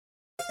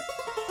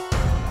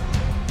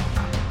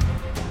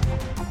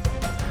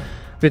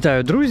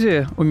Вітаю,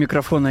 друзі! У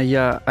мікрофона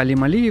я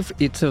Алім Алієв,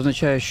 і це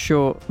означає,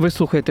 що ви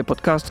слухаєте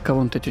подкаст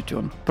 «Кавун та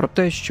тютюн» про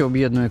те, що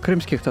об'єднує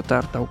кримських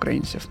татар та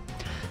українців.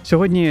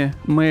 Сьогодні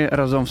ми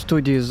разом в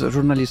студії з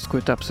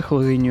журналісткою та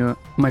психологинею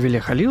Мавіле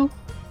Халіл,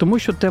 тому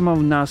що тема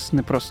в нас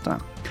непроста.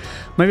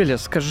 Мавіле,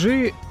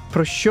 скажи,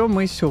 про що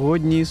ми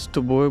сьогодні з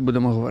тобою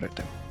будемо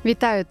говорити?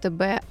 Вітаю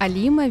тебе,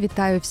 Аліме,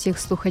 вітаю всіх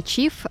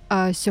слухачів.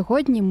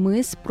 Сьогодні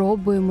ми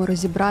спробуємо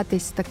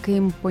розібратись з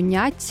таким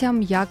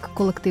поняттям, як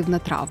колективна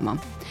травма.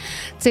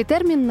 Цей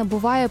термін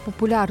набуває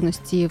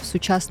популярності в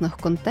сучасних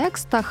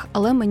контекстах,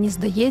 але мені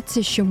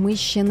здається, що ми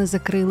ще не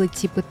закрили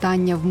ці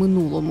питання в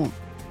минулому.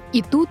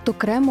 І тут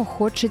окремо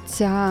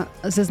хочеться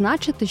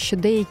зазначити, що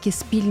деякі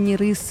спільні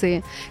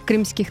риси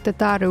кримських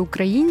татар і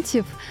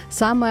українців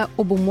саме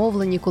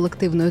обумовлені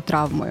колективною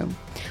травмою.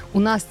 У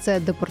нас це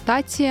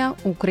депортація,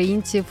 у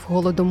українців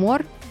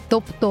Голодомор.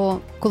 Тобто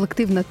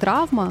колективна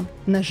травма,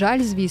 на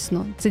жаль,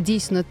 звісно, це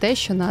дійсно те,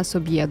 що нас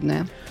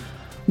об'єднує.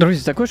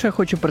 Друзі, також я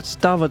хочу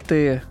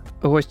представити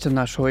гостя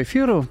нашого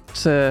ефіру.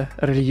 Це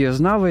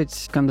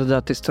релігієзнавець,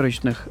 кандидат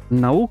історичних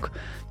наук,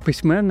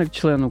 письменник,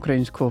 член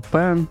українського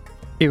ПЕН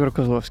Ігор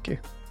Козловський.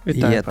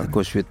 Вітаю, я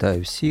також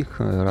вітаю всіх,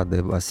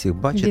 радий вас всіх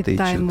бачити.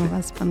 Вітаємо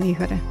вас, пане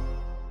Ігоре.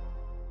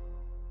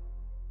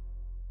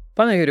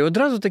 Пане Ігорі,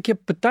 одразу таке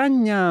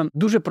питання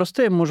дуже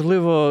просте,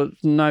 можливо,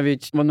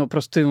 навіть воно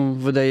простим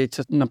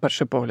видається на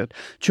перший погляд.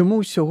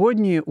 Чому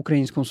сьогодні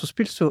українському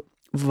суспільству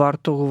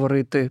варто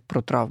говорити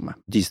про травми?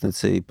 Дійсно,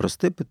 це і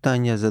просте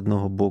питання з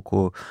одного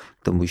боку,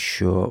 тому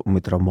що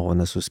ми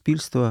травмоване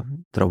суспільство,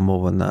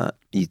 травмоване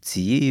і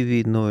цією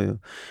війною.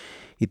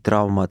 І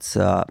травма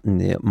ця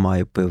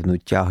має певну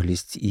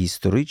тяглість і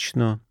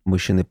історично. Ми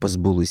ще не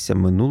позбулися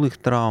минулих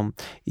травм.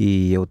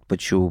 І я от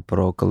почув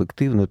про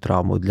колективну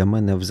травму. Для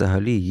мене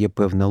взагалі є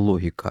певна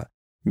логіка.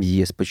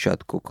 Є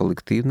спочатку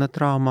колективна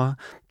травма.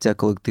 Ця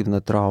колективна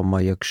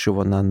травма, якщо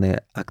вона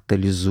не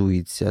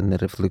актуалізується, не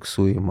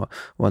рефлексуємо,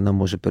 вона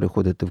може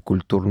переходити в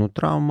культурну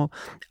травму,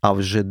 а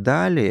вже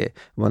далі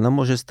вона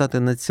може стати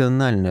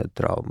національною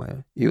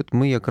травмою. І от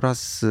ми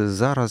якраз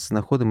зараз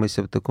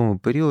знаходимося в такому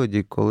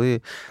періоді,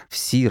 коли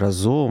всі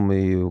разом,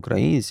 і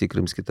українці, і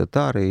кримські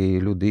татари,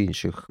 і люди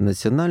інших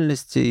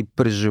національностей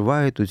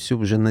переживають цю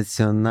вже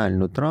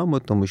національну травму,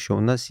 тому що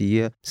у нас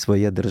є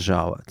своя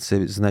держава.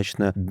 Це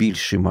значно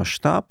більший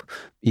масштаб.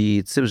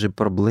 І це вже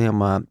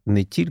проблема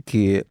не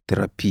тільки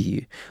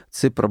терапії,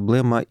 це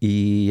проблема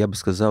і, я б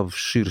сказав,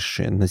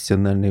 ширше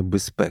національної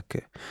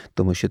безпеки.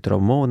 Тому що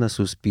травмоване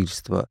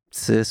суспільство –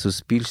 це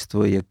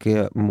суспільство,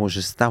 яке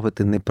може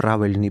ставити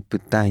неправильні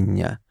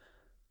питання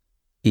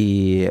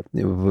і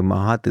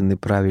вимагати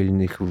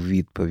неправильних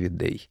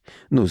відповідей.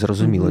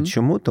 Зрозуміло,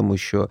 чому? Тому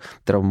що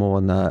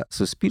травмоване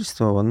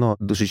суспільство, воно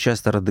дуже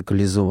часто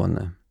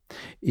радикалізоване.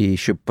 І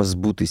щоб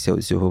позбутися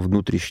цього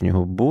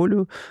внутрішнього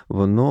болю,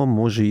 воно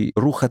може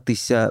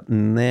рухатися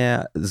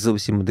не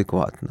зовсім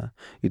адекватно.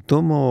 І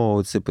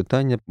тому це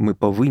питання ми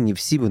повинні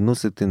всі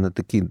виносити на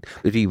такий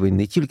рівень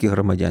не тільки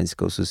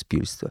громадянського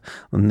суспільства,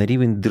 а на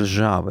рівень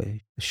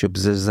держави, щоб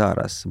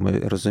зараз ми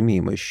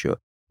розуміємо, що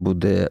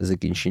буде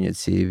закінчення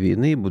цієї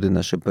війни, буде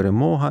наша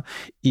перемога.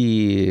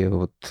 І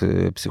от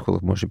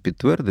психолог може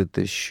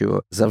підтвердити,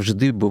 що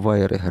завжди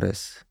буває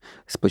регрес.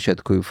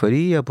 Спочатку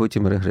ейфорія, а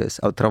потім регрес.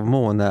 А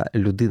травмована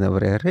людина в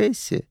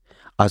регресі,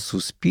 а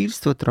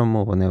суспільство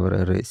травмоване в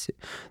регресі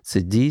 –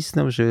 це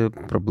дійсно вже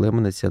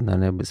проблема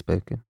національної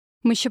безпеки.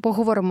 Ми ще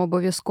поговоримо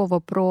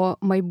обов'язково про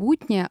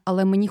майбутнє,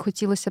 але мені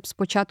хотілося б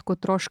спочатку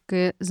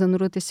трошки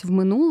зануритись в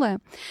минуле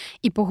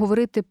і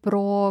поговорити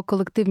про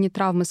колективні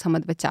травми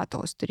саме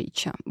ХХ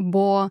століття.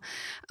 Бо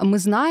ми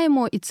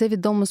знаємо, і це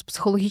відомо з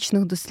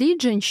психологічних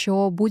досліджень,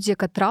 що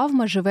будь-яка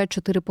травма живе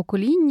 4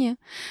 покоління,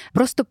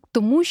 просто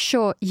тому,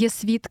 що є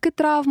свідки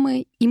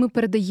травми, і ми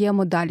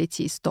передаємо далі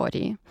ці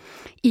історії.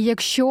 І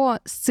якщо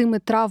з цими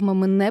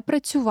травмами не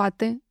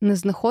працювати, не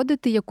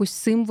знаходити якусь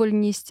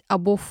символьність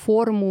або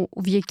форму,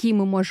 в якій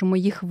ми можемо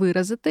їх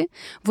виразити,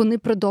 вони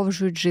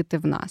продовжують жити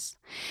в нас.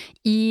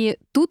 І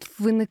тут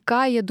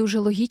виникає дуже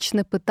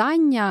логічне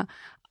питання,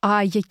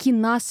 а які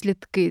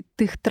наслідки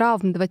тих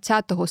травм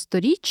ХХ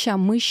століття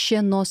ми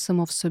ще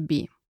носимо в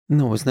собі?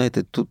 Ви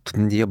знаєте, тут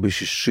я би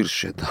ще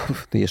ширше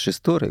дав. Я ж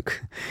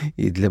історик,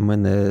 і для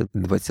мене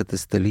ХХ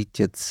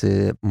століття –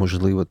 це,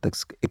 можливо, так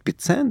сказати,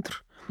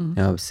 епіцентр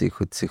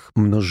всіх цих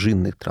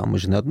множинних травм. Ми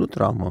ж не одну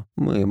травму,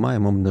 ми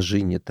маємо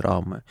множинні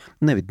травми,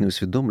 навіть не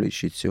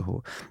усвідомлюючи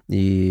цього.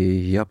 І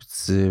я б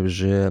це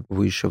вже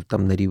вийшов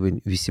там на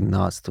рівень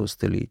 18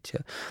 століття.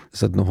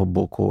 З одного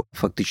боку,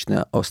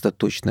 фактично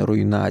остаточна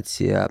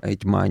руйнація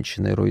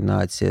Гетьманщини,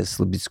 руйнація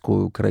Слобідської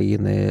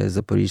України,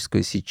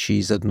 Запорізької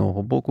Січі з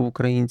одного боку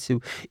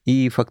українців,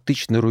 і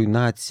фактично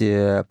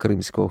руйнація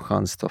Кримського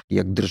ханства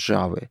як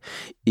держави.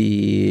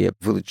 І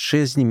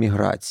величезні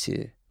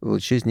міграції,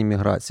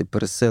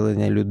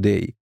 переселення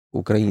людей.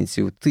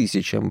 українців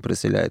тисячами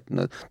переселяють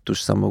на ту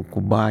ж саму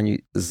Кубань,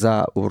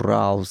 за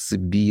Урал,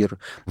 Сибір.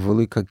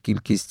 Велика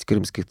кількість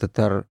кримських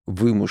татар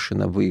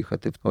вимушена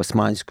виїхати в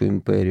Османську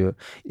імперію.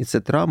 І це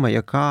травма,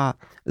 яка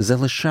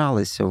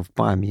залишалася в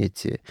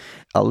пам'яті,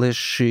 але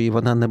ж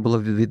вона не була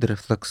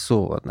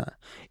відрефлексована.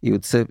 І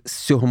це з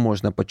цього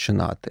можна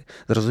починати.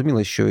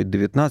 Зрозуміло, що і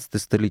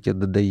 19 століття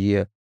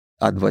додає,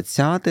 а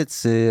 20-те –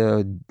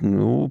 це,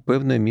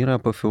 певна міра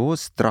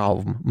апофеоз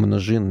травм,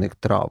 множинних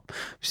травм.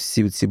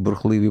 Всі ці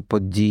бурхливі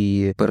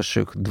події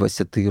перших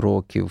 20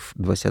 років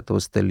ХХ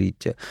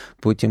століття.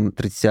 Потім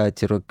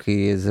 30-ті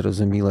роки,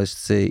 зрозуміло, що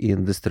це і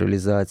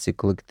індустріалізація,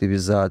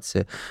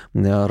 колективізація,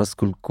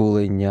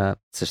 розкулькулення.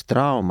 Це ж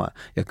травма,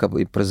 яка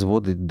і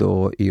призводить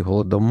до і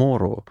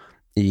Голодомору.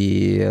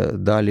 І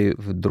далі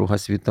Друга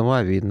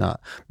світова війна,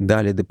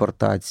 далі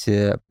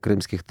депортація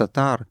кримських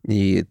татар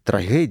і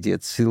трагедія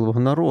цілого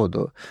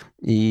народу.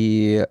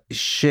 І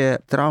ще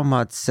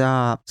травма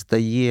ця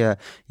стає,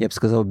 я б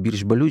сказав,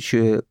 більш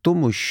болючою,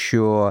 тому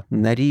що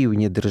на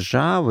рівні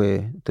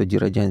держави, тоді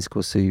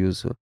Радянського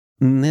Союзу,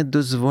 не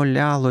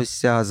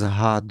дозволялося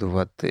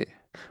згадувати.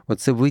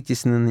 Оце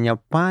витіснення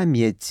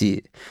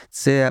пам'яті,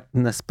 це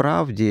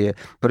насправді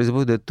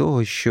призводить до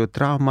того, що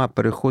травма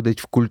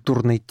переходить в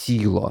культурне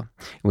тіло.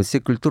 Оце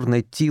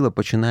культурне тіло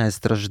починає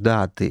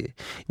страждати.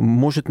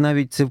 Може,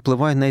 навіть це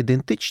впливає на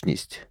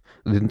ідентичність.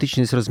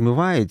 Ідентичність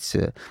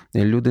розмивається,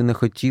 люди не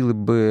хотіли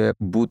би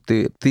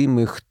бути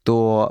тими,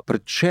 хто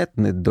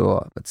причетний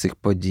до цих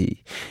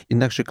подій.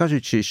 Інакше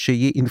кажучи, ще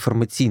є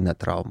інформаційна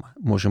травма,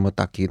 можемо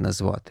так її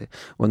назвати.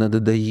 Вона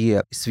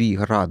додає свій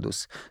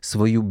градус,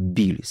 свою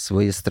біль,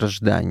 своє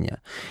страждання.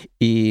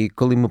 І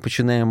коли ми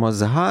починаємо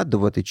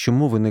згадувати,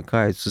 чому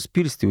виникають в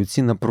суспільстві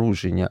ці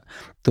напруження,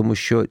 тому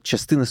що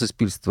частина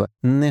суспільства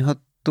не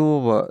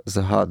готова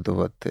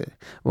згадувати,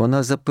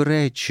 вона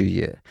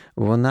заперечує,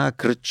 вона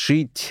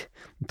кричить,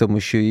 тому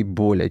що їй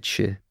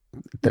боляче.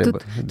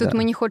 Тут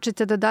мені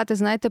хочеться додати,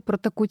 знаєте, про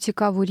таку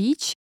цікаву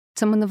річ.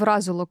 Це мене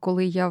вразило,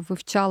 коли я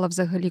вивчала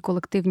взагалі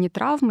колективні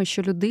травми,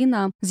 що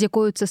людина, з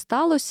якою це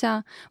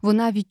сталося,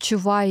 вона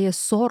відчуває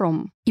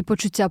сором і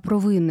почуття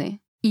провини.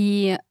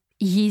 І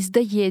їй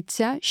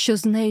здається, що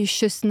з нею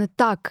щось не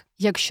так,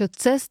 якщо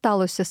це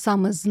сталося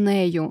саме з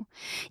нею.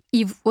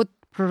 І от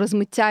про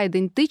розмиття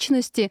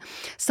ідентичності,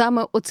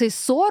 саме оцей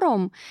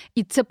сором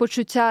і це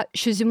почуття,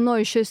 що зі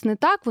мною щось не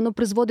так, воно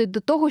призводить до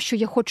того, що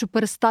я хочу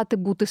перестати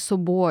бути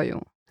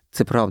собою.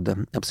 Це правда,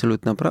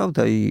 абсолютно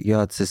правда. І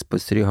я це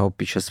спостерігав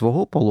під час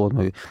свого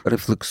полону,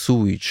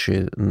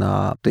 рефлексуючи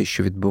на те,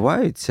 що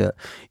відбувається,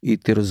 і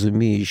ти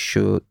розумієш,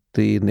 що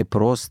ти не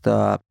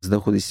просто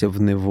знаходишся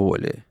в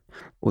неволі.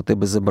 У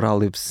тебе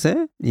забрали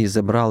все, і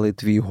забрали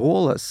твій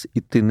голос,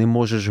 і ти не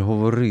можеш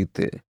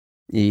говорити.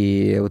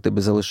 І у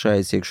тебе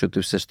залишається, якщо ти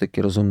все ж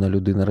таки розумна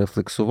людина,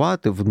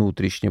 рефлексувати,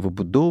 внутрішньо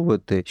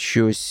вибудовувати,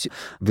 щось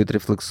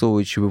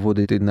відрефлексовуючи,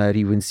 виводити на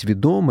рівень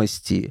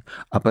свідомості,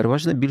 а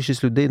переважна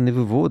більшість людей не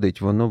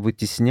виводить, воно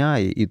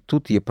витісняє, і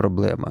тут є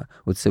проблема.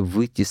 Оце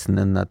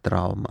витіснена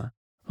травма.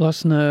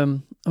 Власне,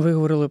 ви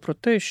говорили про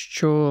те,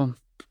 що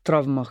в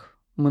травмах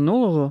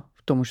минулого,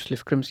 в тому числі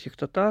в кримських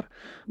татар,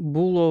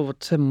 було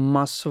це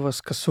масове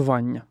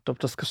скасування,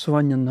 тобто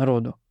скасування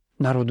народу.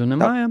 Народу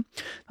немає.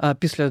 А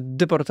після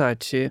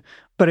депортації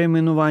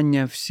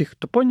перейменування всіх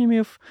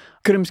топонімів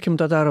кримським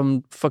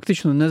татарам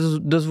фактично не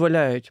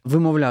дозволяють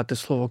вимовляти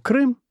слово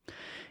Крим.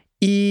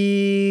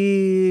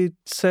 І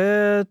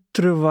це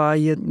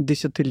триває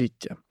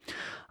десятиліття.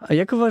 А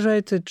як ви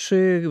вважаєте,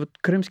 чи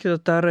кримські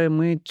татари,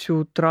 ми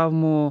цю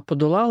травму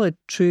подолали,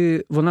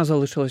 чи вона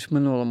залишилась в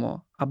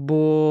минулому?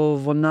 Або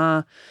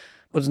вона,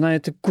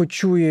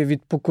 кочує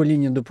від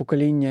покоління до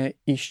покоління,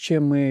 і ще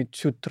ми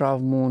цю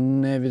травму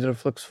не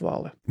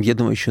відрефлексували? Я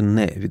думаю, що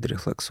не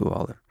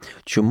відрефлексували.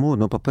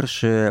 Чому?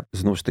 По-перше,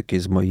 знову ж таки,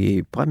 з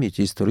моєї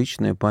пам'яті,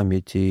 історичної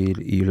пам'яті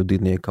і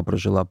людини, яка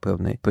прожила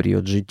певний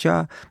період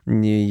життя,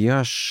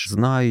 я ж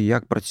знаю,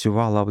 як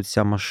працювала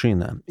оця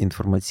машина,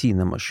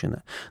 інформаційна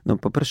машина.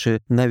 По-перше,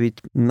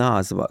 навіть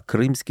назва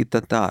 «кримські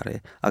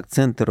татари»,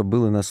 акценти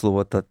робили на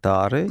слово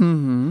 «татари»,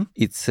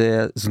 і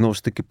це, знову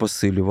ж таки,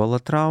 посилювало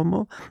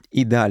травму.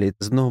 І далі,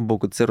 з одного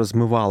боку, це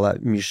розмивало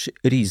між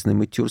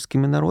різними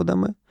тюркськими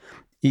народами.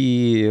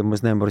 І ми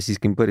знаємо,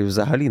 Російська імперія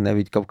взагалі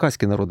навіть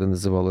кавказькі народи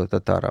називали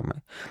татарами.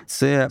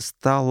 Це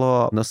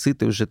стало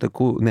носити вже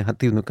таку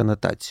негативну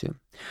конотацію.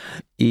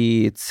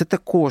 І це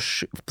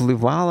також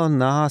впливало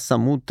на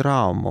саму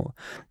травму.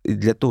 І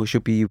для того,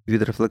 щоб її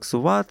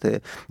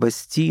відрефлексувати,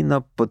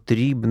 постійно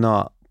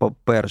потрібно,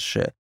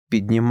 по-перше,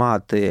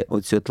 піднімати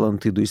оцю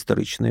Атлантиду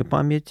історичної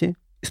пам'яті,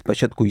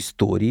 спочатку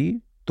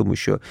історії, тому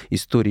що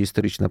історія і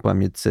історична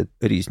пам'ять – це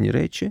різні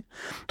речі.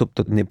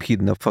 Тобто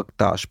необхідно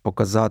фактаж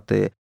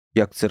показати,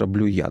 як це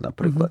роблю я,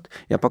 наприклад.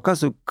 Я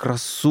показую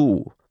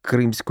красу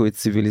кримської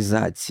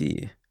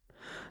цивілізації.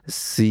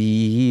 з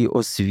її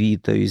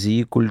освітою, з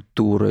її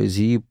культурою, з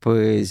її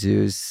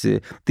поезією,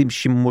 з тим,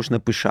 чим можна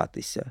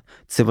пишатися.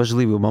 Це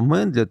важливий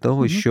момент для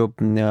того, щоб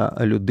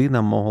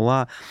людина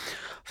могла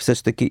все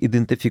ж таки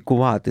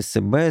ідентифікувати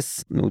себе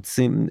з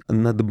цим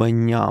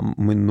надбанням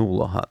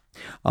минулого.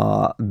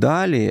 А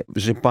далі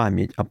вже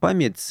пам'ять. А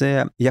пам'ять –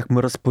 це як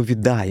ми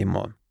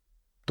розповідаємо.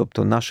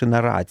 Тобто наші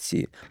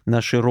нарації,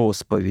 наші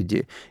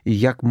розповіді, і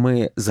як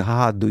ми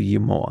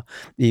згадуємо.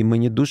 І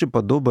мені дуже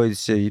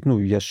подобається,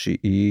 я ж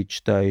і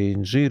читаю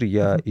інжир,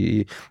 я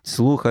і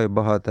слухаю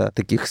багато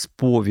таких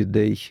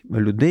сповідей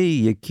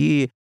людей,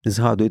 які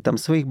згадують там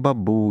своїх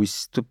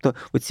бабусь. Тобто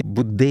оці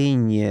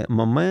буденні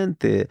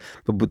моменти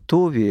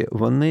побутові,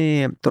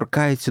 вони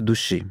торкаються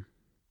душі.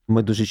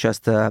 Ми дуже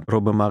часто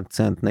робимо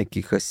акцент на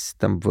якихось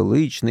там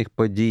величних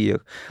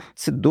подіях.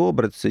 Це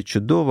добре, це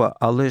чудово,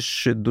 але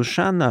ж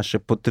душа наша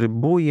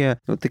потребує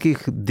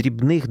таких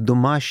дрібних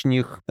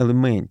домашніх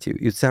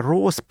елементів. І ця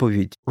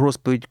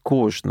розповідь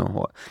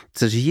кожного,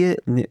 це ж є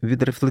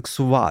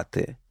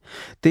відрефлексувати.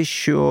 Те,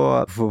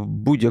 що в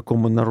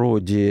будь-якому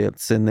народі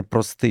це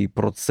непростий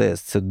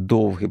процес, це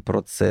довгий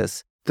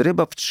процес.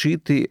 Треба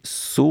вчити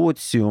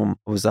соціум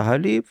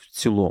взагалі в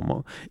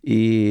цілому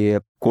і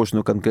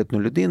кожну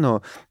конкретну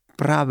людину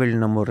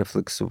правильному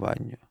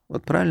рефлексуванню.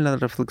 От правильне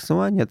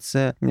рефлексування –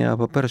 це,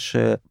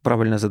 по-перше,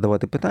 правильно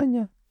задавати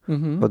питання,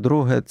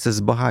 по-друге, це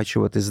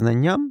збагачувати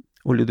знанням,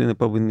 у людини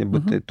повинен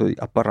бути той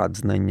апарат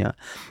знання,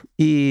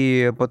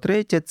 і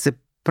по-третє, це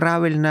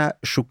правильно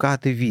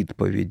шукати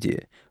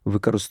відповіді,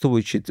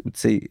 використовуючи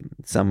цей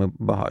саме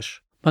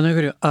багаж. Пане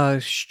Ігорю, а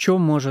що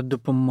може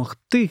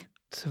допомогти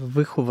це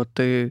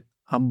виховати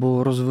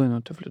або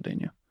розвинути в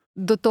людині?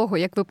 До того,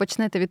 як ви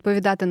почнете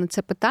відповідати на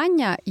це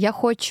питання, я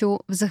хочу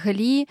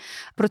взагалі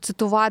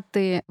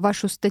процитувати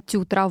вашу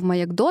статтю «Травма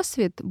як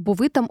досвід», бо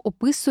ви там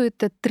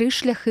описуєте 3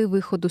 шляхи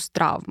виходу з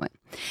травми.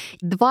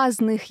 2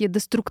 з них є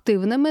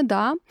деструктивними,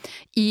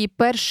 і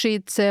перший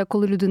 – це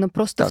коли людина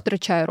просто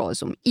втрачає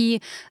розум.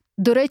 І,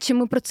 до речі,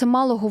 ми про це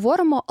мало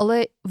говоримо,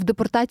 але в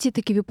депортації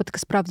такі випадки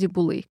справді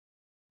були.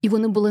 І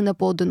вони були не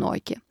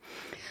поодинокі.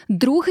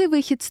 Другий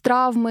вихід з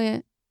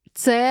травми –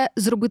 це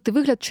зробити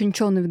вигляд, що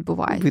нічого не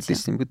відбувається.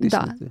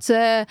 Витиснути.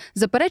 Це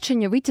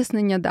заперечення,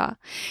 витіснення,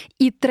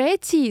 І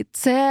третій –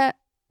 це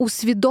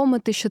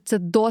усвідомити, що це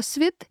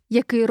досвід,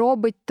 який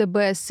робить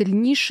тебе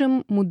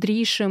сильнішим,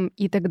 мудрішим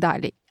і так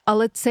далі.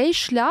 Але цей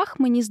шлях,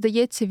 мені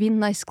здається, він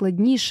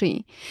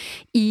найскладніший.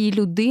 І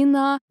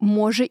людина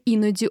може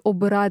іноді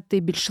обирати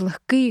більш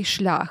легкий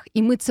шлях.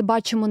 І ми це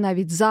бачимо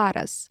навіть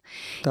зараз.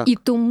 Так. І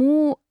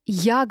тому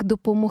як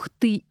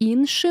допомогти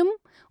іншим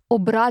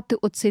обрати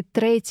оцей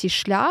третій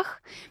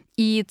шлях,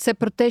 і це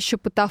про те, що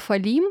питав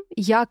Алім,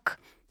 як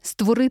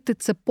створити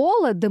це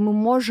поле, де ми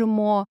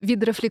можемо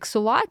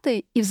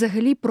відрефлексувати і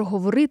взагалі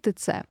проговорити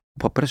це.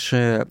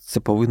 По-перше, це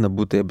повинна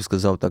бути, я би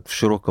сказав так, в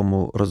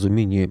широкому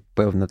розумінні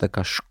певна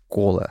така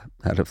школа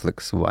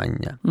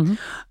рефлексування.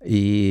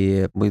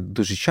 І ми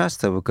дуже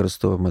часто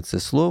використовуємо це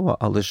слово,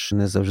 але ж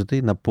не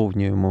завжди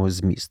наповнюємо його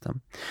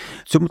змістом.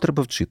 Цьому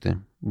треба вчити.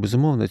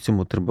 Безумовно,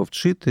 цьому треба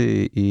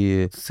вчити,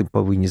 і цим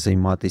повинні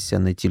займатися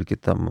не тільки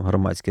там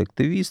громадські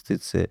активісти,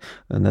 це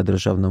на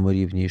державному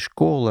рівні і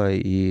школа,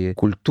 і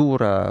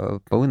культура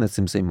повинна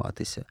цим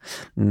займатися.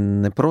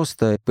 Не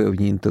просто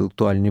певні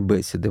інтелектуальні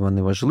бесіди,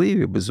 вони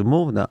важливі,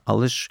 безумовно,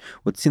 але ж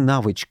оці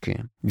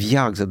навички,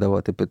 як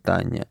задавати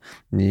питання.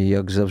 І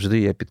як завжди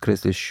я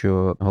підкреслюю,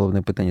 що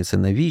головне питання – це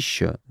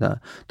навіщо,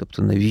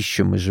 тобто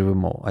навіщо ми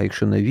живемо. А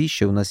якщо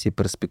навіщо, у нас є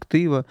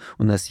перспектива,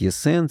 у нас є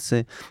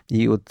сенси,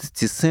 і от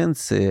ці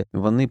сенси,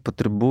 вони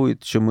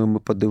потребують, щоб ми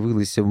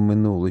подивилися в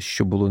минуле,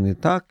 що було не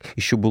так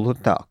і що було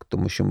так.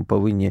 Тому що ми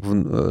повинні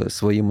в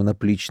своєму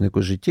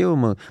наплічнику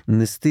життєвому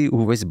нести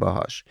увесь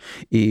багаж.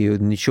 І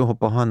нічого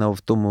поганого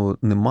в тому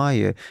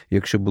немає,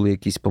 якщо були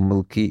якісь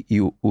помилки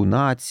і у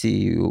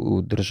нації, і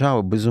у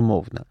держави,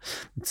 безумовно.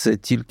 Це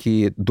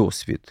тільки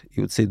досвід.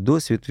 І цей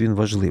досвід, він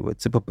важливий.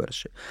 Це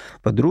по-перше.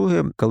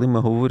 По-друге, коли ми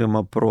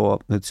говоримо про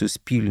цю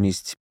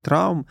спільність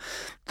травм,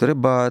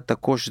 треба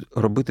також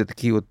робити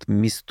такий от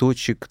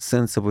місточок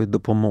сенсової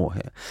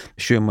допомоги.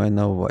 Що я маю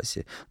на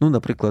увазі?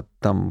 Наприклад,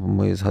 там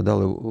ми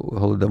згадали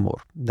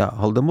Голодомор.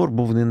 Голодомор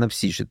був не на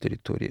всій же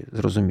території,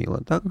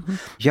 зрозуміло, так?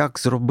 Як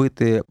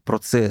зробити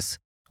процес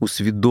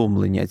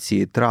усвідомлення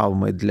цієї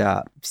травми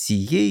для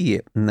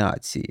всієї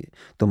нації,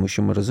 тому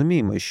що ми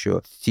розуміємо,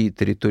 що ті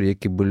території,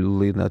 які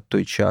були на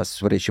той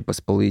час в Речі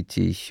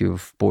Посполитій,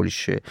 в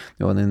Польщі,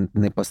 вони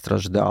не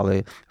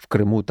постраждали, в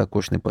Криму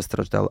також не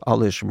постраждали,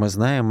 але ж ми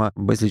знаємо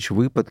безліч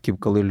випадків,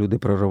 коли люди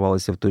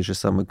проривалися в той же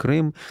самий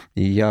Крим,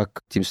 і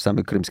як ті ж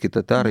самі кримські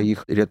татари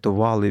їх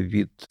рятували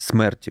від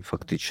смерті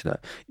фактично.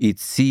 І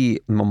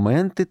ці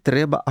моменти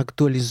треба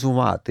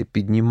актуалізувати,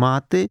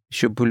 піднімати,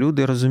 щоб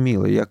люди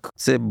розуміли, як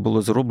це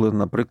було зроблено,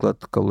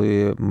 наприклад,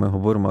 коли ми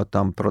говоримо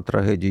там про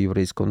трагедію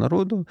єврейського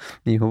народу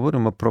і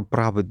говоримо про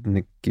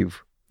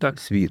праведників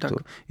світу.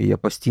 Так. І я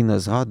постійно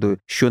згадую,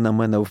 що на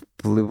мене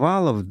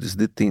впливало з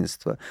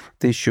дитинства.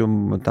 Те,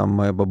 що там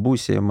моя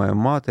бабуся і моя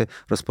мати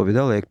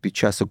розповідали, як під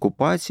час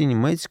окупації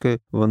німецької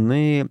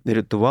вони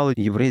рятували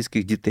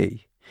єврейських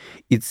дітей.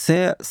 І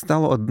це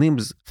стало одним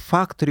з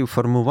факторів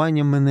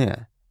формування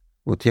мене,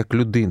 от як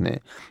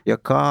людини,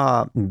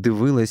 яка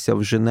дивилася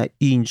вже на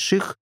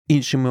інших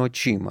іншими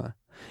очима.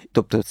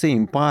 Тобто це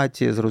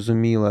емпатія,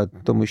 зрозуміла,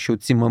 тому що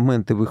ці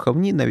моменти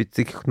виховні, навіть в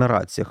таких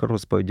нараціях,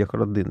 розповідях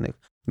родинних,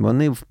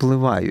 вони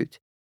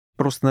впливають.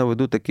 Просто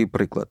наведу такий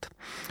приклад.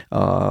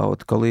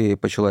 От коли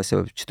почалася в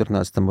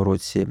 2014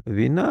 році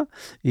війна,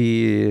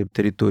 і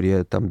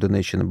територія там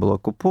Донеччини була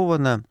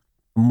окупована,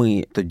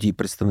 ми тоді,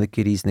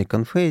 представники різних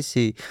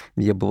конфесій,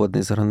 я був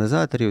одним з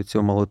організаторів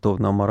цього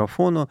молитовного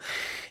марафону,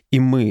 і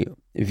ми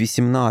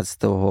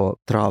 18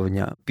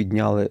 травня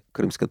підняли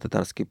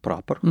кримсько-татарський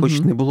прапор, хоч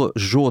не було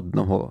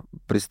жодного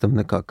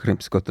представника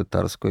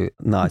кримсько-татарської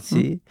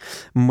нації.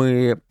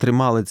 Ми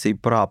тримали цей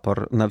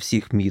прапор на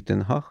всіх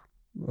мітингах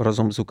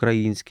разом з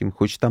українським,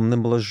 хоч там не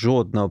було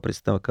жодного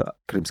представника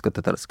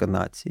кримсько-татарської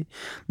нації.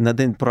 На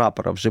день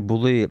прапора вже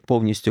були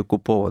повністю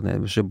окуповані,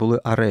 вже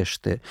були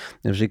арешти,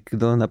 вже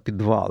кидали на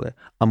підвали.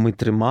 А ми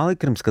тримали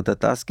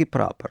кримсько-татарський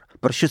прапор.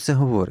 Про що це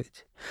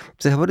говорить?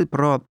 Це говорить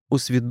про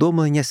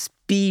усвідомлення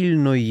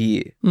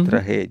спільної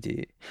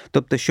трагедії.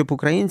 Тобто, щоб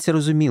українці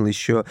розуміли,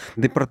 що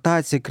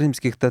депортація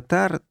кримських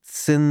татар –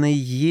 це не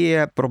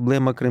є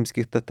проблема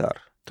кримських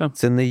татар. Так.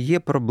 Це не є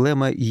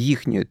проблема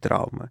їхньої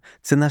травми.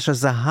 Це наша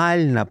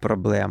загальна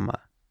проблема.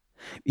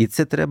 І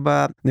це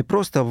треба не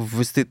просто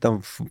ввести там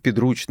в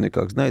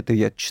підручниках. Знаєте,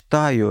 я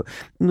читаю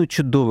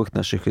чудових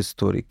наших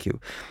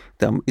істориків.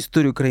 Там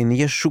історію України.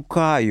 Я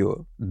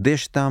шукаю, де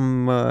ж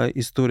там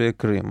історія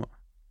Криму.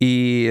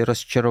 І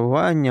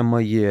розчарування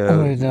моє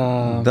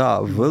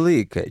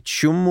велике.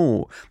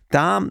 Чому?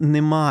 Там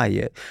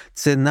немає.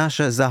 Це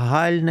наша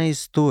загальна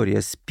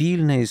історія,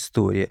 спільна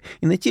історія.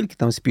 І не тільки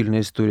там спільна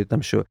історія,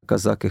 там, що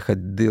козаки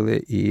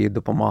ходили і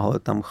допомагали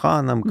там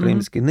ханам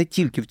кримським, не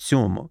тільки в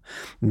цьому.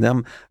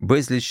 Там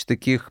безліч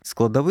таких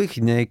складових,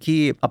 на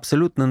які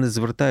абсолютно не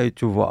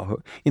звертають увагу.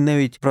 І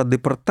навіть про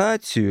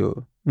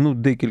депортацію,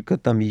 декілька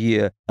там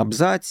є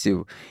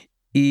абзаців,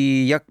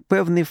 і як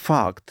певний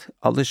факт,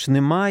 але ж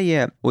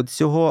немає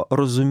оцього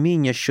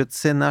розуміння, що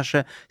це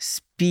наша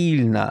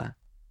спільна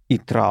і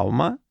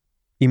травма,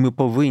 і ми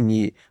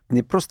повинні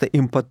не просто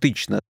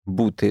емпатично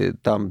бути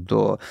там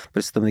до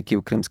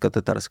представників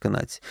кримсько-татарської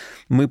нації,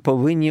 ми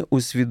повинні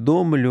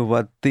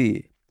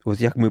усвідомлювати,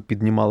 от як ми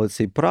піднімали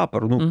цей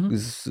прапор,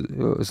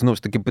 знову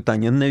ж таки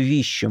питання,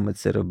 навіщо ми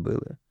це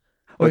робили?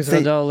 Ви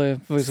згадали,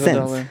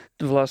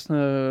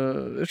 власне,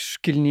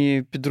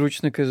 шкільні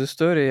підручники з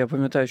історії. Я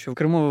пам'ятаю, що в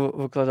Криму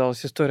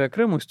викладалася історія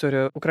Криму,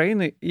 історія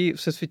України і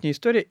всесвітня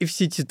історія. І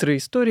всі ці три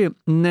історії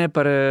не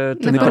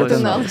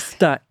перетиналися.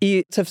 Так,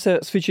 і це все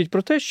свідчить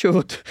про те, що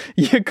от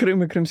є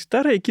Крим і кримські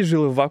татари, які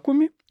жили в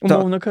вакуумі,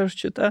 умовно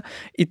кажучи.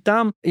 І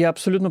там, я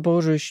абсолютно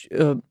погоджуюсь,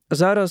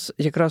 зараз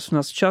якраз у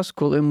нас час,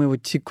 коли ми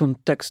ці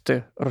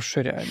контексти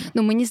розширяємо.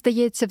 Мені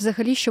здається,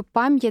 взагалі, що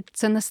пам'ять –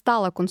 це не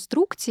стала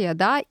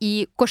конструкція,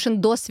 і кожен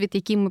досвід,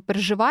 який ми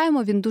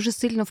переживаємо, він дуже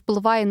сильно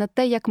впливає на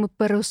те, як ми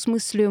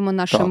переосмислюємо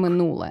наше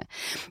минуле.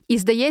 І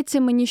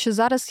здається мені, що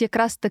зараз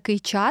якраз такий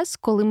час,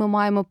 коли ми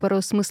маємо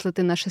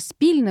переосмислити наше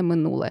спільне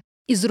минуле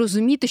і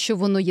зрозуміти, що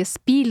воно є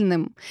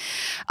спільним.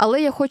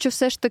 Але я хочу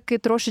все ж таки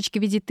трошечки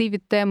відійти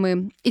від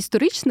теми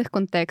історичних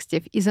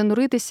контекстів і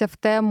зануритися в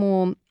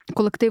тему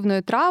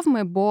колективної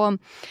травми, бо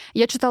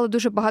я читала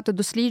дуже багато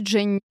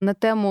досліджень на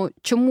тему,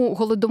 чому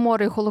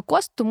Голодомор і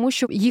Голокост, тому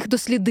що їх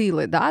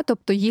дослідили,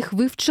 тобто їх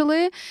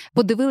вивчили,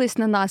 подивились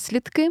на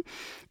наслідки.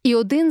 І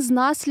один з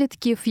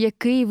наслідків,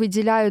 який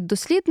виділяють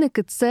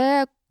дослідники,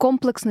 це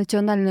комплекс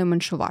національної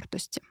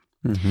меншовартості.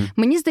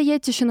 Мені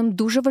здається, що нам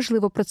дуже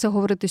важливо про це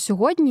говорити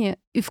сьогодні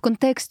і в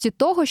контексті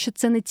того, що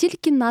це не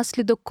тільки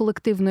наслідок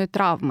колективної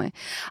травми,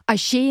 а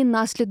ще й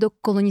наслідок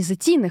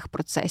колонізаційних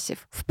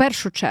процесів, в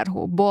першу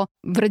чергу, бо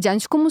в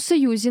Радянському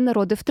Союзі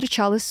народи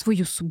втрачали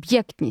свою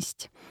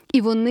суб'єктність.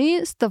 І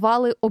вони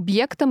ставали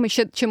об'єктами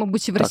ще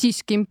мабуть, в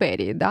Російській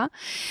імперії.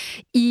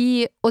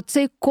 І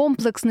оцей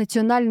комплекс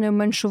національної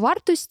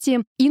меншовартості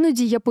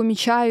іноді я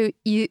помічаю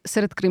і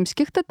серед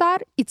кримських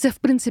татар, і це, в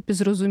принципі,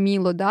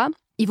 зрозуміло,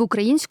 і в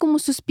українському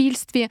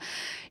суспільстві.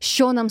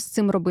 Що нам з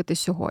цим робити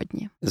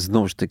сьогодні?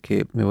 Знову ж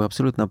таки, ви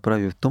абсолютно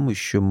праві в тому,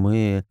 що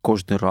ми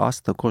кожен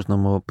раз на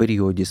кожному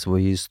періоді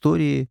своєї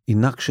історії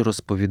інакше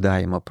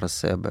розповідаємо про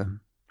себе.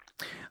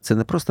 Це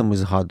не просто ми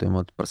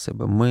згадуємо про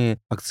себе, ми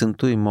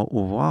акцентуємо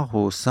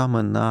увагу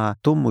саме на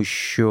тому,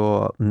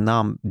 що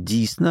нам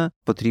дійсно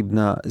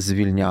потрібно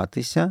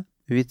звільнятися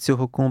від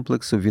цього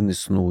комплексу, він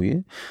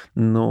існує.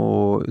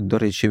 До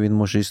речі, він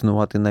може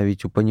існувати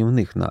навіть у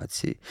панівних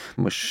націй.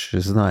 Ми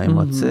ж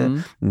знаємо це.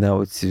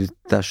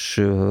 Та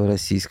ж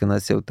російська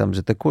нація, там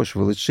же також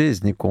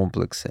величезні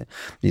комплекси.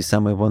 І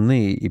саме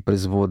вони і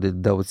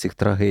призводять до цих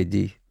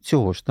трагедій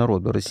цього ж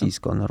народу,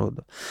 російського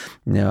народу,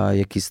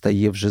 який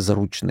стає вже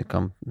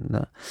заручником.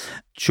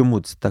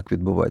 Чому це так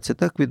відбувається?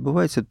 Так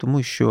відбувається,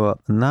 тому що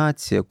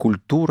нація,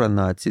 культура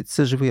нації –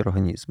 це живий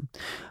організм.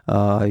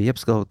 Я б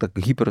сказав так,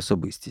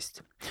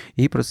 гіперособистість.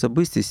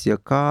 Гіперособистість,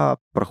 яка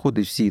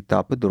проходить всі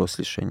етапи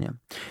дорослішання.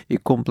 І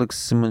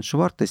комплекс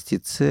меншовартості –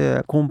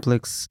 це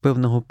комплекс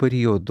певного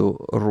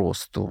періоду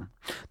росту.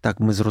 Так,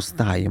 ми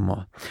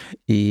зростаємо.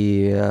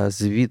 І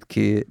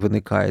звідки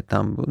виникає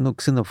там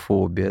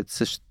ксенофобія,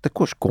 це ж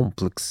також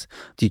комплекс.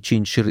 Ті чи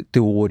інші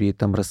теорії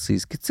там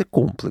расистські, це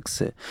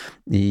комплекси,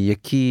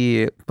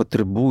 які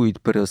потребують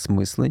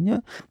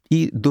переосмислення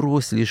і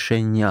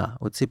дорослішання.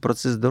 Оцей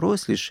процес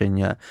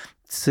дорослішання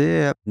 –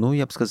 це,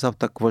 я б сказав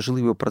так,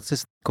 важливий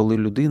процес, коли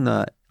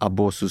людина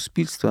або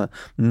суспільство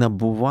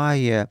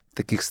набуває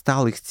таких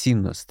сталих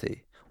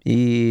цінностей.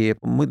 І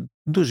ми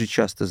дуже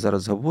часто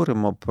зараз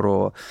говоримо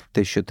про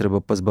те, що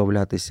треба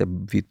позбавлятися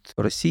від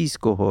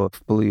російського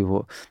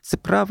впливу. Це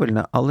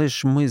правильно, але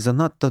ж ми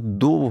занадто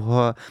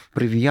довго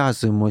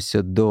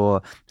прив'язуємося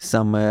до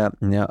саме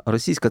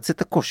російського. Це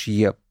також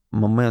є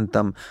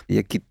моментом,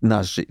 який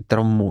нас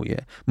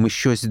травмує. Ми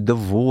щось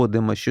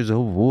доводимо, щось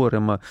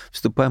говоримо,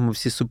 вступаємо в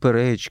всі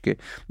суперечки.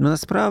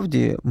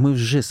 Насправді ми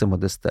вже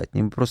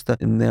самодостатні, ми просто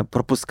не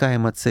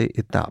пропускаємо цей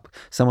етап.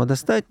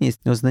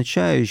 Самодостатність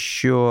означає,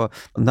 що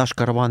наш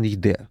караван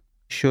йде.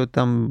 Що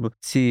там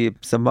ці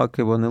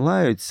собаки вони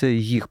лають, це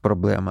їх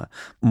проблема.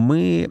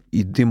 Ми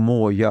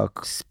йдемо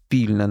як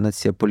спільна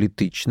нація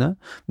політична,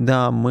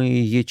 ми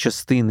є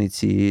частини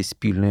цієї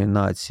спільної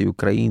нації,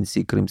 українці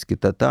і кримські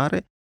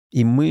татари,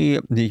 і ми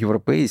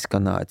європейська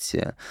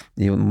нація,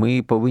 і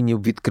ми повинні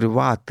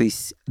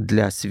відкриватись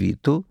для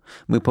світу,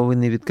 ми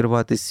повинні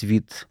відкривати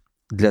світ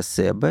для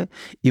себе,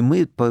 і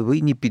ми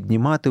повинні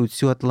піднімати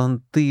оцю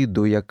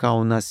Атлантиду, яка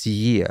у нас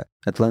є.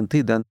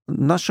 Атлантида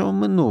нашого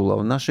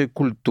минулого, нашої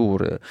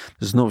культури.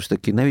 Знову ж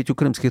таки, навіть у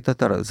кримських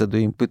татар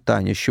задаємо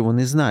питання, що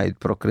вони знають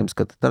про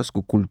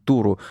кримсько-татарську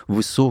культуру,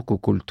 високу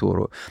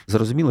культуру.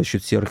 Зрозуміло, що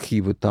ці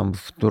архіви там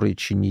в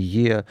Туреччині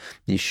є,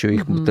 і що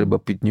їх треба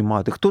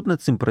піднімати. Хто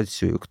над цим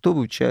працює? Хто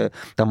вивчає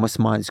там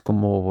османську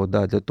мову,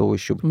 для того,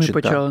 щоб ми читати?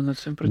 Ми почали над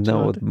цим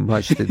працювати.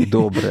 Бачите,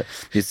 добре.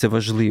 І це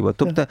важливо.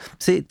 Тобто,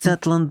 це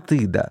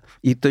Атлантида.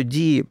 І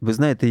тоді, ви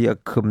знаєте,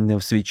 як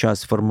в свій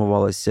час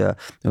формувалася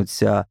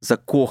оця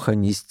закоханість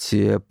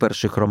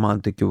перших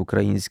романтиків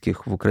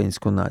українських в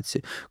українську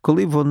націю.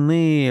 Коли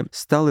вони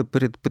стали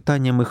перед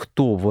питаннями,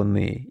 хто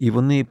вони, і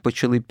вони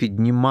почали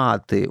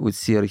піднімати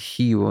оці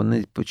архіви,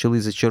 вони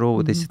почали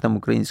зачаровуватися там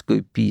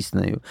українською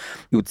піснею.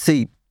 І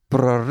цей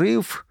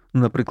прорив,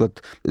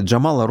 наприклад,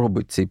 Джамала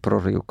робить цей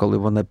прорив, коли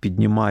вона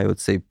піднімає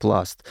цей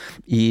пласт.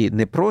 І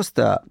не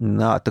просто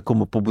на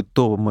такому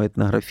побутовому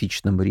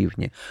етнографічному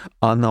рівні,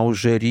 а на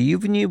уже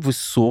рівні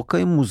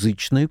високої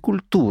музичної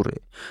культури.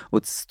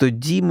 От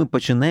тоді ми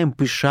починаємо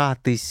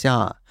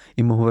пишатися.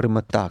 І ми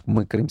говоримо, так,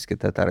 ми кримські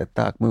татари,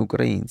 так, ми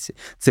українці.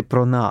 Це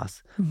про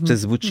нас. Це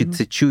звучить,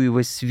 це чує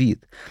весь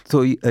світ.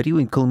 Той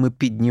рівень, коли ми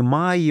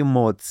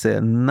піднімаємо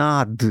це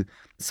над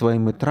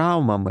своїми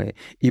травмами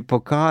і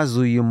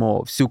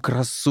показуємо всю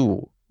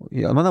красу.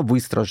 Вона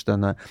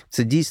вистраждана.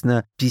 Це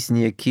дійсно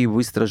пісні, які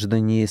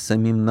вистраждані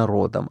самим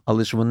народом.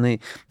 Але ж вони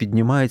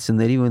піднімаються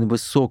на рівень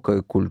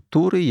високої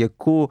культури,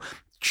 яку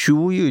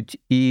чують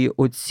і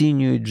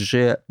оцінюють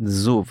вже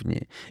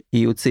ззовні.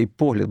 І оцей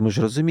погляд, ми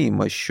ж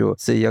розуміємо, що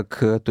це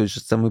як той же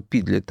самий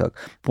підліток.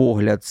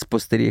 Погляд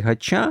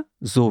спостерігача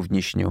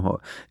зовнішнього,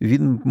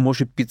 він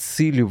може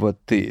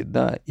підсилювати,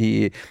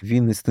 і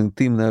він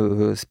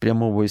інстинктивно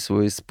спрямовує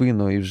свою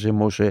спину і вже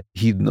може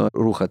гідно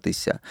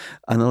рухатися.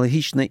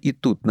 Аналогічно і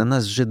тут. На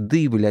нас вже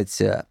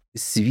дивляться.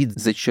 Світ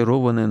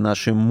зачарований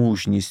нашою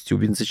мужністю,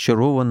 він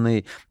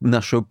зачарований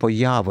нашою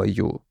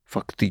появою.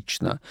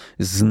 Фактично,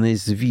 з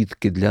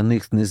незвідки, для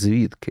них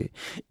незвідки.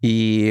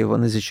 І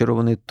вони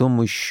зачаровані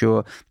тому,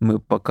 що ми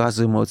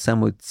показуємо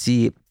саме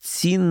ці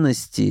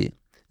цінності,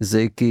 за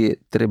які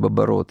треба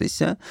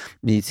боротися,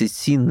 і ці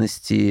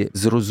цінності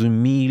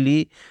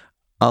зрозумілі,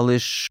 але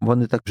ж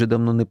вони так вже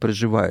давно не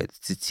переживають,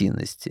 ці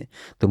цінності,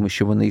 тому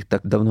що вони їх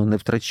так давно не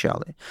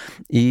втрачали.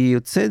 І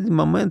цей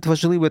момент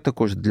важливий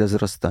також для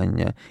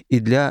зростання, і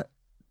для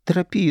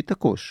терапії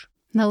також.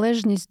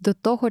 Належність до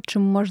того,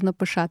 чим можна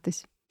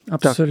пишатись.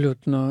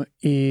 Абсолютно.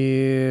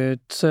 І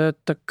це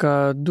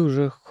така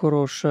дуже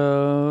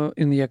хороша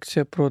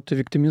ін'єкція проти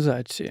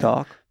віктимізації.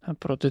 Так.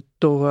 Проти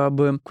того,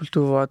 аби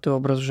культивувати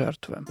образ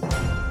жертви.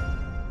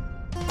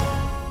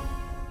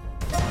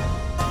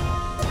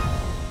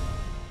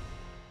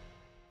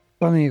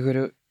 Пане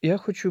Ігорю, я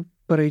хочу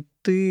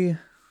перейти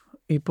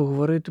і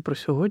поговорити про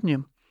сьогодні.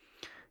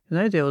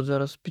 Знаєте, я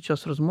зараз під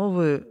час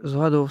розмови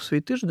згадував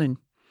свій тиждень.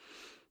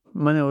 У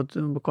мене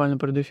буквально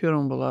перед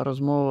ефіром була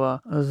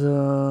розмова з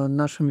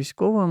нашим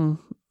військовим,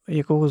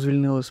 якого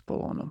звільнили з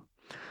полону.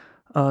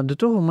 А до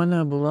того в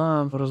мене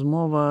була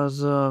розмова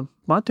з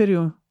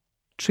матір'ю,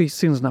 чий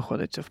син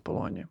знаходиться в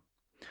полоні.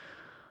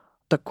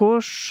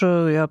 Також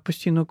я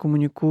постійно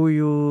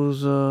комунікую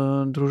з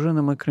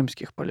дружинами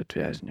кримських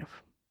політв'язнів.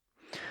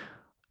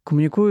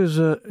 комунікую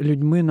з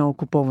людьми на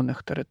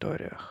окупованих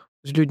територіях,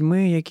 з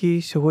людьми,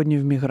 які сьогодні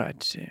в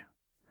міграції,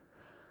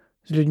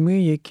 з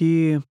людьми,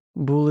 які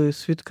були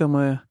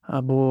свідками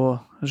або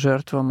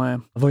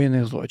жертвами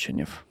воєнних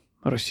злочинів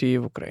Росії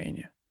в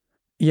Україні.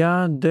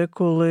 Я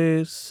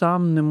деколи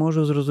сам не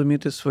можу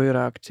зрозуміти свої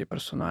реакції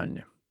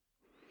персональні.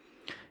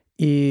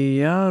 І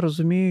я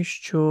розумію,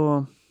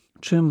 що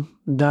чим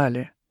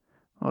далі,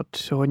 от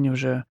сьогодні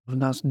вже в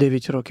нас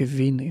 9 років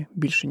війни,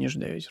 більше ніж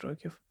 9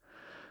 років,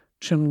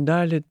 чим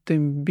далі,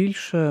 тим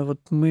більше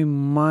ми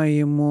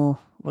маємо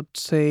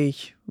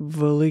цей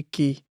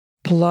великий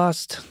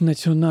пласт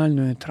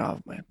національної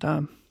травми.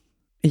 Та?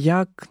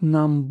 Як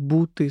нам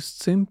бути з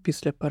цим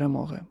після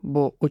перемоги?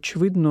 Бо,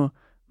 очевидно,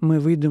 ми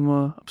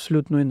вийдемо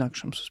абсолютно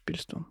інакшим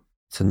суспільством.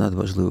 Це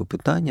надважливе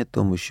питання,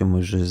 тому що ми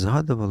вже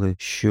згадували,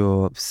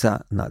 що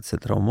вся нація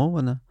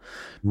травмована.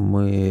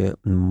 Ми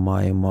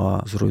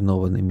маємо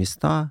зруйновані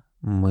міста,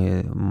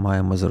 ми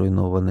маємо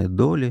зруйновані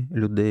долі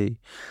людей.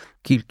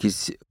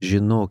 Кількість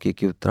жінок,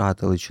 які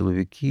втратили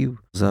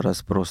чоловіків,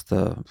 зараз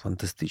просто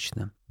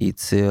фантастична. І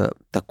це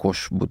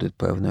також буде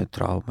певною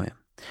травмою.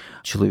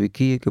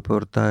 Чоловіки, які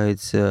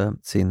повертаються,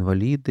 це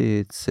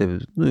інваліди, це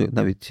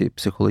навіть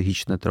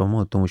психологічна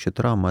травма, тому що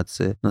травма –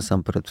 це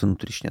насамперед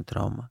внутрішня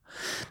травма.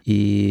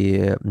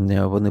 І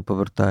вони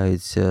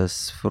повертаються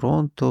з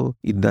фронту,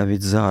 і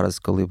навіть зараз,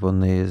 коли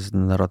вони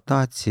на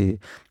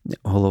ротації,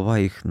 голова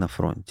їх на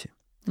фронті.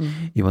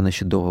 І вона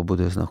ще довго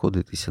буде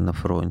знаходитися на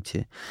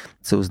фронті.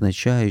 Це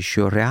означає,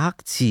 що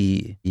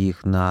реакції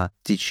їх на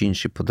ті чи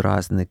інші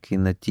подразники,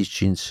 на ті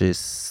чи інші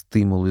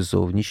стимули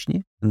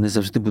зовнішні не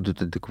завжди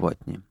будуть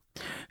адекватні.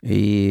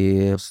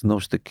 І, знову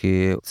ж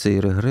таки, цей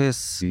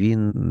регрес,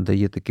 він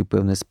дає такий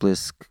певний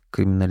сплеск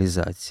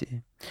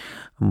криміналізації.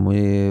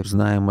 Ми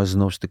знаємо,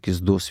 знову ж таки,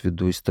 з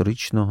досвіду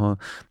історичного,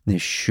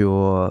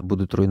 що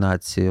будуть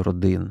руйнації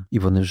родин, і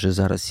вони вже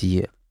зараз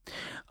є.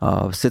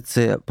 Все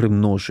це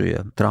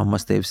примножує, травма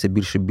стає все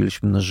більше і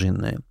більш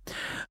множинною.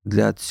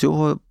 Для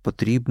цього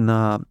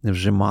потрібно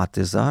вже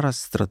мати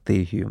зараз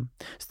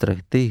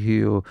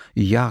стратегію,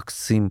 як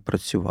з цим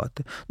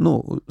працювати.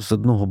 З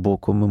одного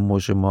боку, ми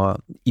можемо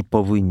і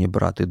повинні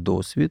брати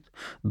досвід.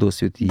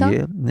 Досвід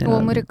є. У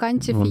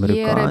американців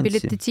є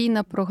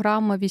реабілітаційна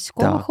програма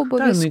військових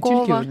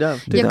обов'язкова,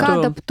 яка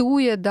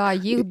адаптує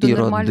їх до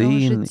нормального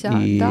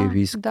життя. І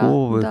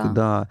військових,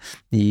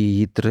 і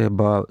її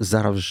треба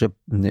зараз вже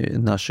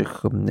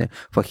наших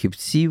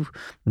фахівців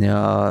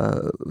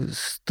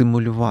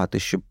стимулювати,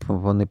 щоб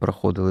вони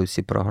проходили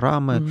всі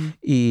програми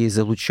і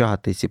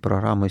залучати ці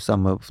програми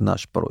саме в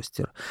наш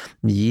простір.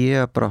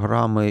 Є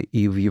програми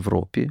і в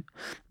Європі.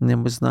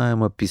 Ми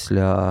знаємо,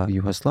 після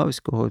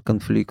югославського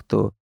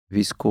конфлікту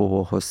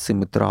військового з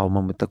цими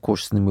травмами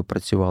також з ними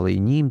працювали і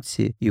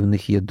німці, і в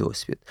них є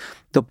досвід.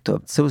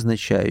 Тобто це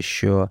означає,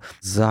 що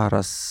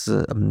зараз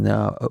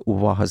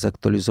увага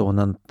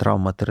заактуалізована на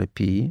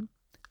травматерапії.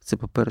 Це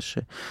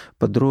по-перше.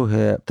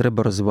 По-друге,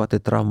 треба розвивати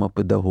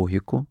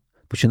травмопедагогіку,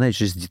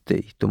 починаючи з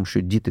дітей, тому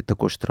що діти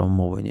також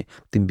травмовані.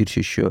 Тим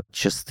більше, що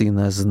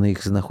частина з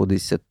них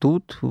знаходиться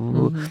тут,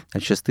 а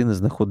частина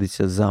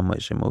знаходиться за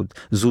межами.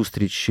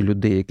 Зустріч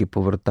людей, які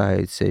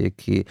повертаються,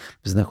 які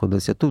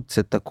знаходяться тут,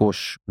 це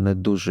також не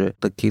дуже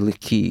такий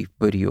легкий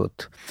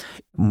період.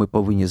 Ми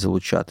повинні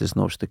залучати,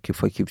 знову ж таки,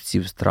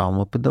 фахівців з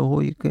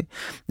травмопедагогіки,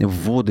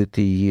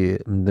 вводити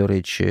її, до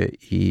речі,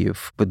 і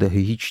в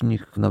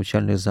педагогічних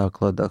навчальних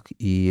закладах,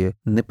 і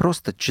не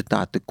просто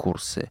читати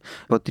курси,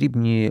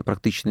 потрібні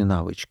практичні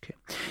навички.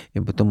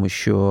 Тому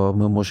що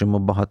ми можемо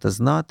багато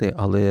знати,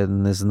 але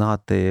не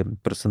знати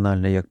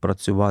персонально, як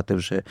працювати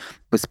вже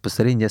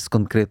безпосередньо з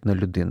конкретною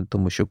людиною,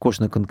 тому що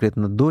кожна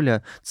конкретна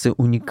доля – це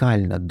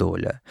унікальна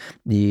доля.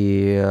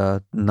 І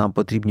нам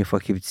потрібні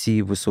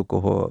фахівці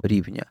високого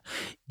рівня.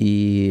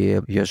 І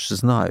я ж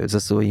знаю за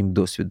своїм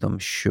досвідом,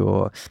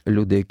 що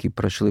люди, які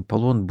пройшли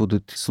полон,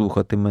 будуть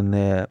слухати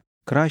мене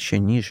краще,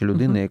 ніж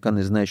людина, яка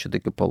не знає, що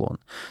таке полон.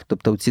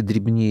 Тобто ці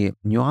дрібні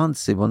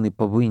нюанси, вони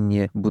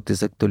повинні бути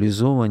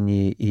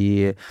заактуалізовані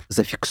і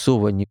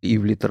зафіксовані і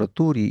в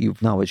літературі, і в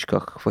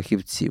навичках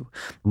фахівців.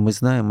 Ми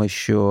знаємо,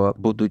 що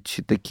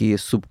будуть такі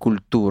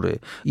субкультури,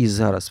 і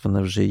зараз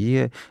вони вже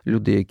є.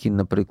 Люди, які,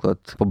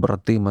 наприклад,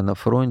 побратими на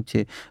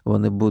фронті,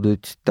 вони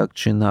будуть так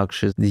чи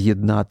інакше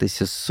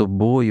єднатися з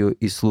собою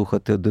і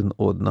слухати один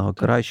одного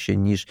краще,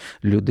 ніж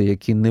люди,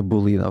 які не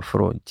були на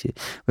фронті.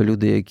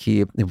 Люди,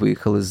 які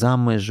виїхали за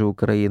межі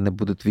України,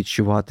 будуть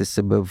відчувати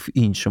себе в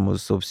іншому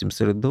зовсім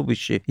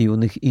середовищі, і у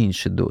них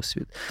інший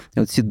досвід.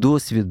 Оці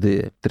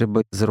досвіди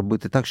треба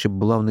зробити так, щоб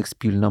була в них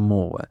спільна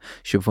мова,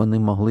 щоб вони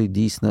могли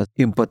дійсно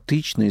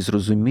емпатично і з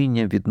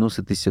розумінням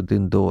відноситись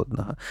один до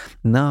одного.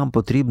 Нам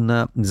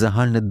потрібно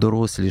загальне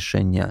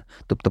дорослішання.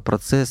 Тобто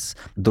процес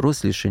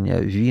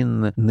дорослішання,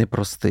 він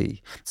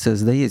непростий. Це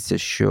здається,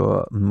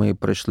 що ми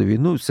пройшли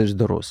війну, все ж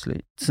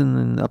дорослі. Це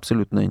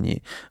абсолютно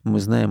ні. Ми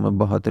знаємо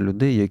багато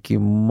людей, які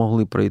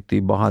могли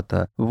пройти багато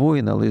тата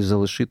воїн, але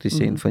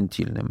залишитися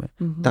інфантільними.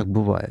 Так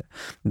буває.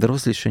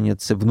 Дорослішання –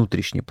 це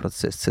внутрішній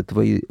процес, це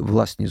твої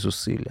власні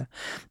зусилля.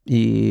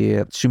 І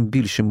чим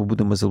більше ми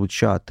будемо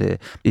залучати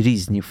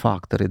різні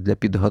фактори для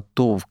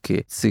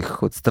підготовки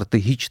цих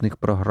стратегічних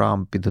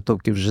програм,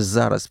 підготовки вже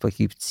зараз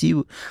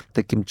фахівців,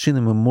 таким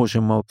чином ми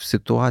можемо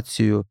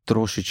ситуацію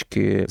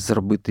трошечки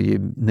зробити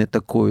її не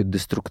такою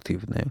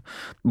деструктивною.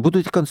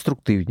 Будуть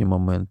конструктивні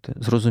моменти,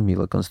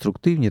 зрозуміло,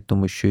 конструктивні,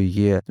 тому що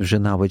є вже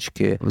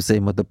навички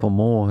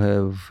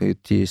взаємодопомоги, в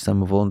тієї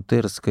саме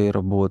волонтерської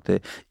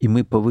роботи, і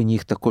ми повинні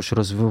їх також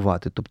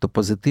розвивати. Тобто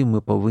позитив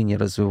ми повинні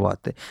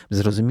розвивати.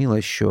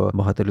 Зрозуміло, що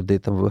багато людей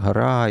там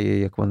вигорає,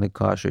 як вони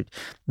кажуть.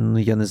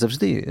 Я не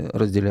завжди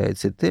розділяю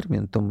цей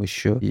термін, тому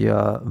що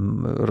я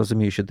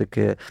розумію, що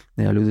таке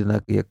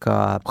людина,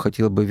 яка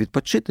хотіла би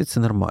відпочити, це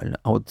нормально.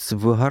 А от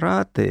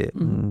вигорати,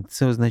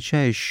 це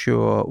означає,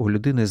 що у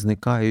людини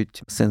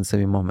зникають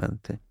сенсові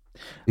моменти.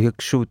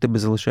 Якщо у тебе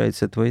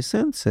залишаються твої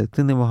сенси,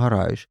 ти не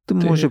вигораєш. Ти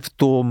може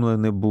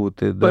втомлений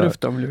бути.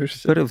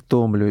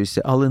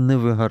 Перевтомлюєшся, але не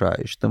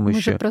вигораєш.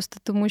 Може просто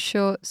тому,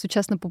 що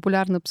сучасна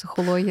популярна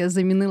психологія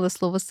замінила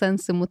слово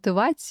сенси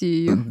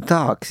мотивацією?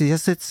 Так, я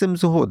з цим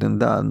згоден,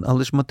 да.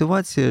 Але ж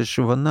мотивація,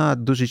 що вона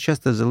дуже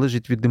часто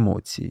залежить від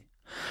емоцій.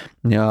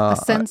 А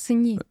сенси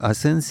ні. А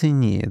сенси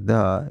ні,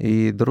 да.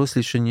 І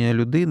дорослішання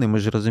людини, ми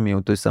ж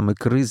розуміємо, той саме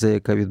криза,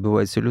 яка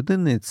відбувається у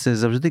людини, це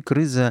завжди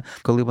криза,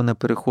 коли вона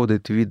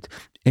переходить від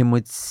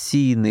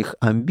емоційних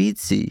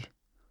амбіцій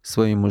в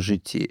своєму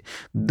житті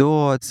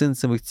до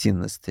сенсових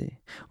цінностей.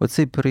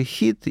 Оцей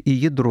перехід і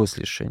є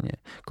дорослішання.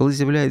 Коли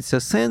з'являються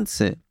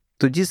сенси,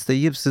 тоді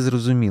стає все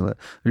зрозуміло.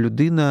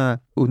 Людина,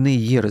 у неї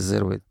є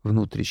резерви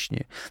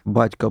внутрішні.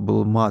 Батько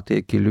або мати,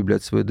 які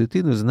люблять свою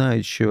дитину,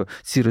 знають, що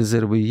ці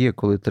резерви є,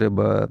 коли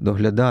треба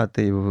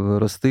доглядати,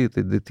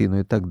 ростити дитину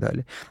і так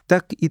далі.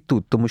 Так і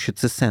тут, тому що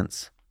це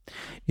сенс.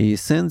 І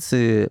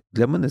сенси,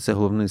 для мене це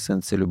головний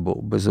сенс – це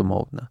любов,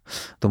 безумовно.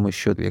 Тому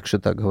що, якщо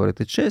так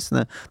говорити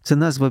чесно, це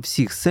назва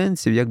всіх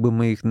сенсів, як би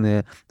ми їх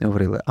не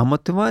говорили. А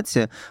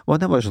мотивація,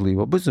 вона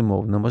важлива,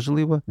 безумовно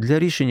важлива для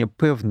рішення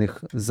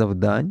певних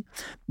завдань.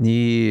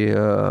 І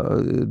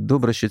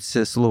добре, що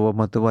це слово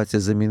мотивація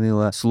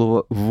замінило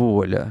слово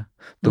воля.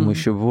 Тому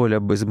що воля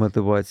без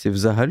мотивації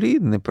взагалі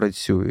не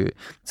працює.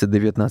 Це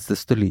 19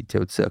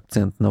 століття, це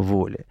акцент на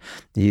волі.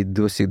 І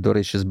досі, до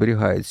речі,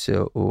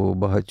 зберігається у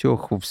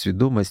багатьох в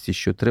свідомості,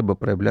 що треба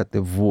проявляти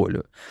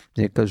волю.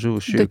 Я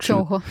кажу, що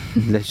чого?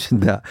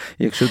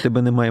 Якщо у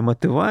тебе немає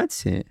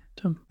мотивації,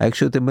 а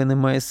якщо у тебе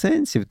немає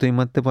сенсів, то і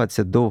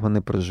мотивація довго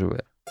не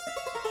проживе.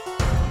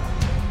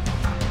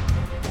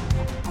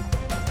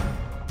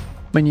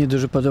 Мені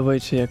дуже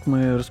подобається, як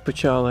ми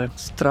розпочали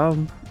з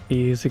травм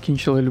і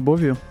закінчили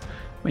любов'ю.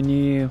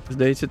 Мені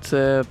здається,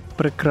 це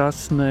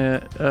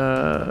прекрасне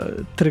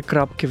 3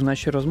 крапки в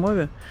нашій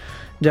розмові.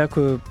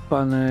 Дякую,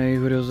 пане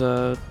Ігорю,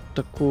 за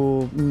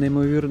таку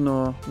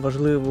неймовірно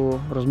важливу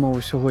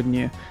розмову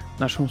сьогодні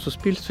в нашому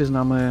суспільстві. З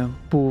нами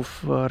був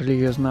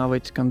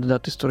релігієзнавець,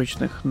 кандидат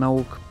історичних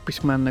наук,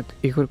 письменник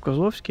Ігор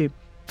Козловський.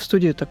 В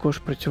студії також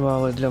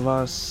працювали для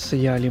вас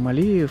я,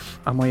 Алімалієв,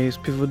 а моєю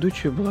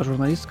співведучою була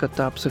журналістка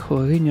та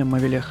психологиня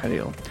Мавілія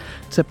Халіл.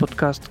 Це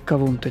подкаст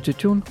 «Кавун та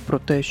тютюн» про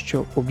те,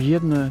 що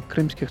об'єднує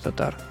кримських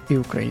татар і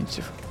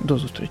українців. До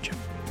зустрічі!